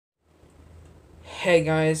Hey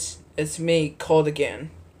guys, it's me, Cold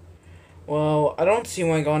again. Well, I don't see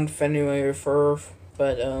my gun anywhere for,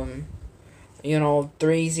 but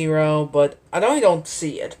 3-0, but I don't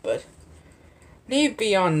see it, but need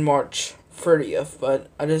be on March 30th, but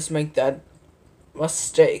I just make that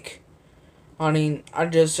mistake. I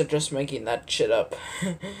just making that shit up.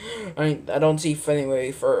 I don't see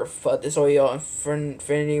February 1st, but it's only on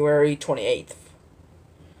February 28th.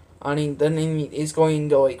 Then it's going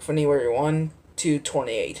to like February 1 to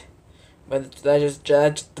 28. But that's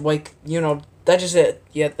that's just it.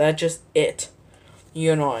 Yeah, that's just it.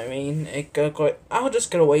 You know what I mean? I'll just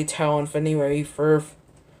gonna wait till on February 1st.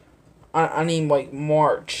 Like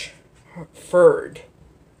March 3rd.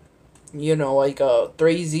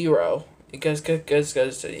 3-0. Because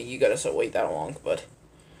you gotta wait that long, but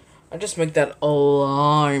I just make that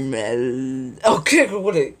alarm. Okay,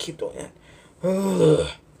 what did it keep doing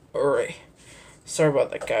that? Alright. Sorry about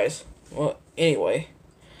that, guys. Well, anyway,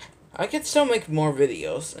 I could still make more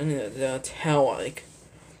videos until like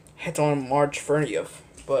hit on March 30th,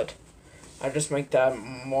 but I just make that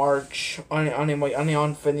March on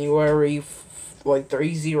February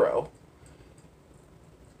 3-0.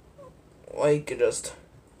 Like just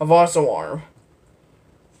a false alarm.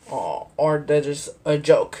 Or that's just a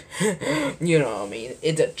joke. You know what I mean?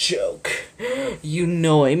 It's a joke. You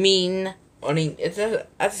know what I mean?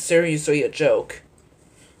 That's seriously a joke.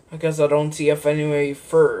 Because I don't see if anyway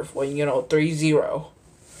first when 3-0.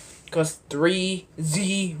 Because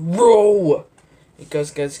 3-0.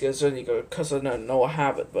 Because I don't know what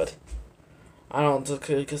happened, but I don't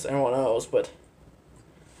because everyone knows, but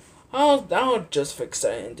I'll just fix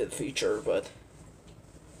that into the future, but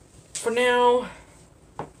for now,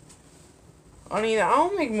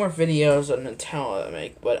 I'll make more videos on the talent I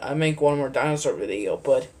make, but I make one more dinosaur video,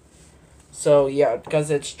 but so yeah,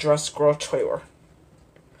 because it's Jurassic World trailer.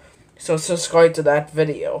 So subscribe to that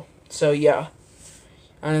video. So yeah,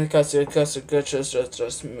 and because it's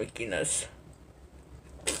just making this.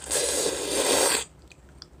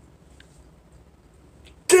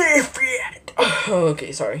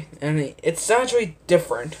 Okay, sorry. It's actually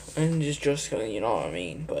different, and it's just you know what I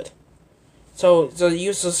mean. But so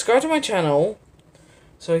you subscribe to my channel.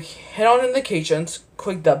 So hit on notifications,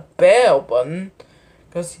 click the bell button,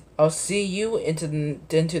 because I'll see you into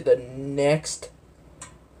the next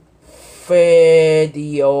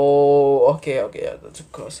video. Okay, that's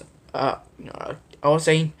close. No, I was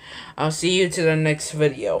saying, I'll see you to the next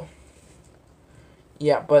video.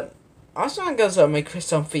 Yeah, but I was not gonna make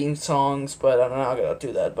some theme songs, but I'm not gonna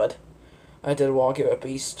do that. But I did Walking with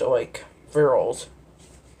Beast like virals.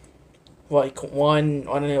 Like one,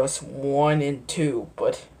 I don't know, it was 1 and 2,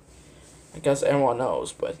 but I guess everyone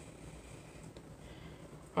knows. But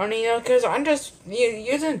because I'm just you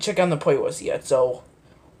didn't check on the playlist yet, so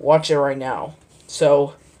watch it right now.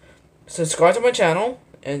 So subscribe to my channel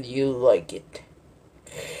and you like it.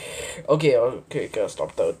 Okay, gotta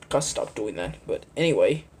stop doing that. But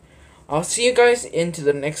anyway, I'll see you guys into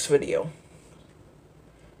the next video.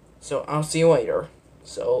 So I'll see you later.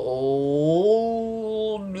 So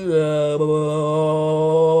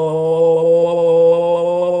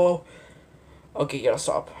okay, gotta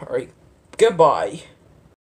stop. Alright. Goodbye.